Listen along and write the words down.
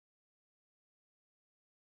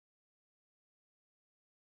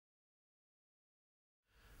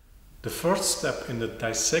The first step in the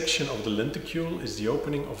dissection of the lenticule is the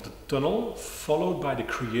opening of the tunnel, followed by the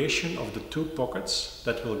creation of the two pockets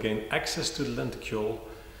that will gain access to the lenticule.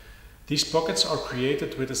 These pockets are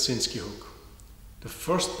created with a Sinskey hook. The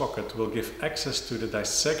first pocket will give access to the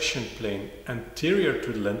dissection plane anterior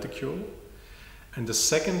to the lenticule, and the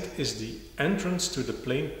second is the entrance to the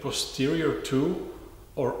plane posterior to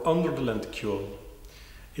or under the lenticule.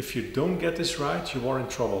 If you don't get this right, you are in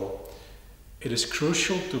trouble. It is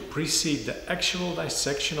crucial to precede the actual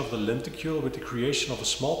dissection of the lenticule with the creation of a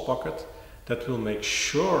small pocket that will make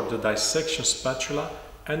sure the dissection spatula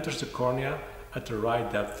enters the cornea at the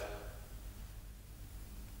right depth.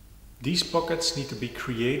 These pockets need to be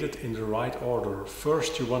created in the right order.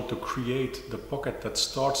 First, you want to create the pocket that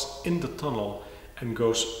starts in the tunnel and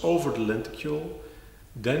goes over the lenticule.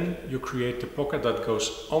 Then you create the pocket that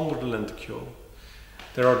goes under the lenticule.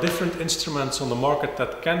 There are different instruments on the market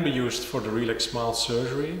that can be used for the ReLEx smile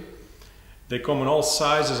surgery. They come in all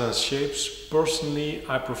sizes and shapes. Personally,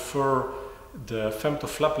 I prefer the femto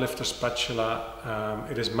flap lifter spatula.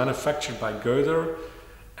 It is manufactured by Goeder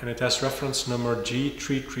and it has reference number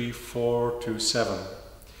G33427.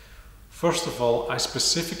 First of all, I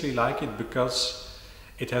specifically like it because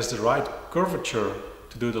it has the right curvature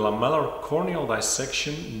to do the lamellar corneal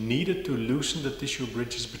dissection needed to loosen the tissue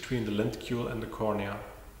bridges between the lenticule and the cornea.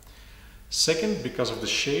 Second, because of the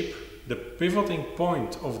shape, the pivoting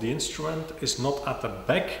point of the instrument is not at the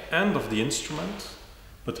back end of the instrument,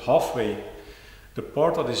 but halfway, the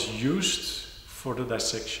part that is used for the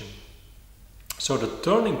dissection. So the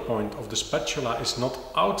turning point of the spatula is not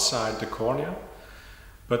outside the cornea,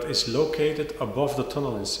 but is located above the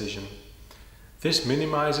tunnel incision. This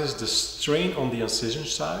minimizes the strain on the incision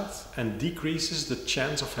side and decreases the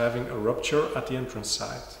chance of having a rupture at the entrance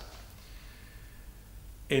site.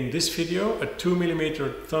 In this video, a 2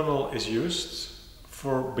 mm tunnel is used.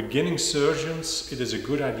 For beginning surgeons, it is a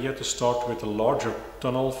good idea to start with a larger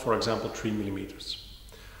tunnel, for example 3 mm.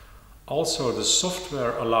 Also, the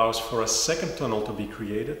software allows for a second tunnel to be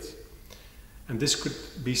created, and this could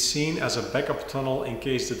be seen as a backup tunnel in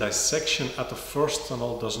case the dissection at the first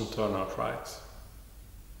tunnel doesn't turn out right.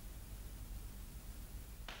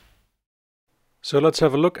 So let's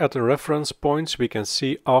have a look at the reference points we can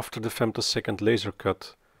see after the femtosecond laser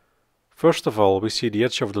cut. First of all, we see the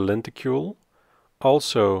edge of the lenticule.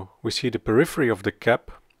 Also, we see the periphery of the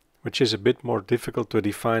cap, which is a bit more difficult to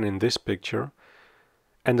define in this picture.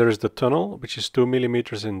 And there is the tunnel, which is 2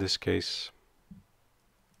 mm in this case.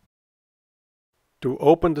 To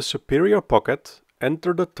open the superior pocket,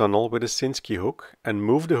 enter the tunnel with a Sinskey hook and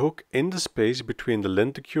move the hook in the space between the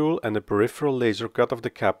lenticule and the peripheral laser cut of the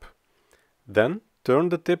cap. Then turn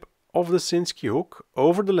the tip of the Sinskey hook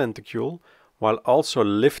over the lenticule while also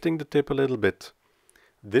lifting the tip a little bit.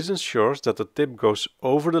 This ensures that the tip goes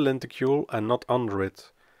over the lenticule and not under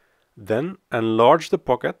it. Then enlarge the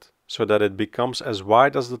pocket so that it becomes as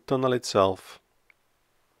wide as the tunnel itself.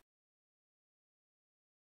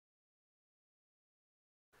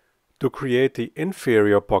 To create the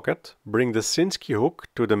inferior pocket, bring the Sinskey hook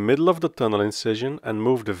to the middle of the tunnel incision and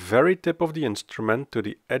move the very tip of the instrument to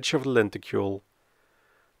the edge of the lenticule.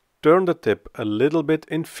 Turn the tip a little bit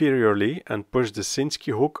inferiorly and push the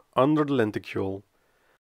Sinskey hook under the lenticule.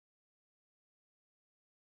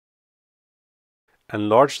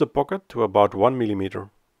 Enlarge the pocket to about 1 mm.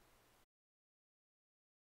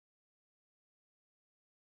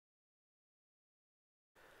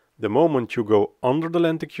 The moment you go under the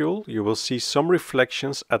lenticule, you will see some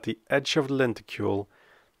reflections at the edge of the lenticule.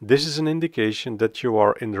 This is an indication that you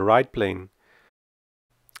are in the right plane.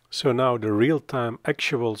 So now the real-time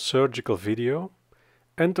actual surgical video.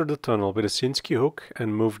 Enter the tunnel with a Sinskey hook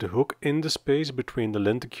and move the hook in the space between the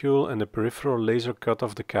lenticule and the peripheral laser cut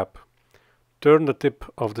of the cap. Turn the tip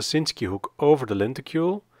of the Sinskey hook over the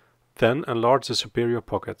lenticule, then enlarge the superior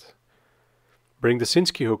pocket. Bring the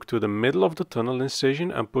Sinskey hook to the middle of the tunnel incision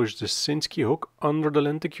and push the Sinskey hook under the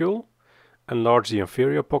lenticule. Enlarge the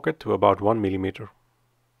inferior pocket to about 1 mm.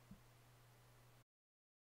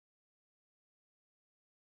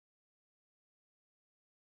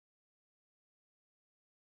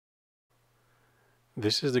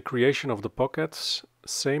 This is the creation of the pockets,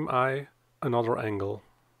 same eye, another angle.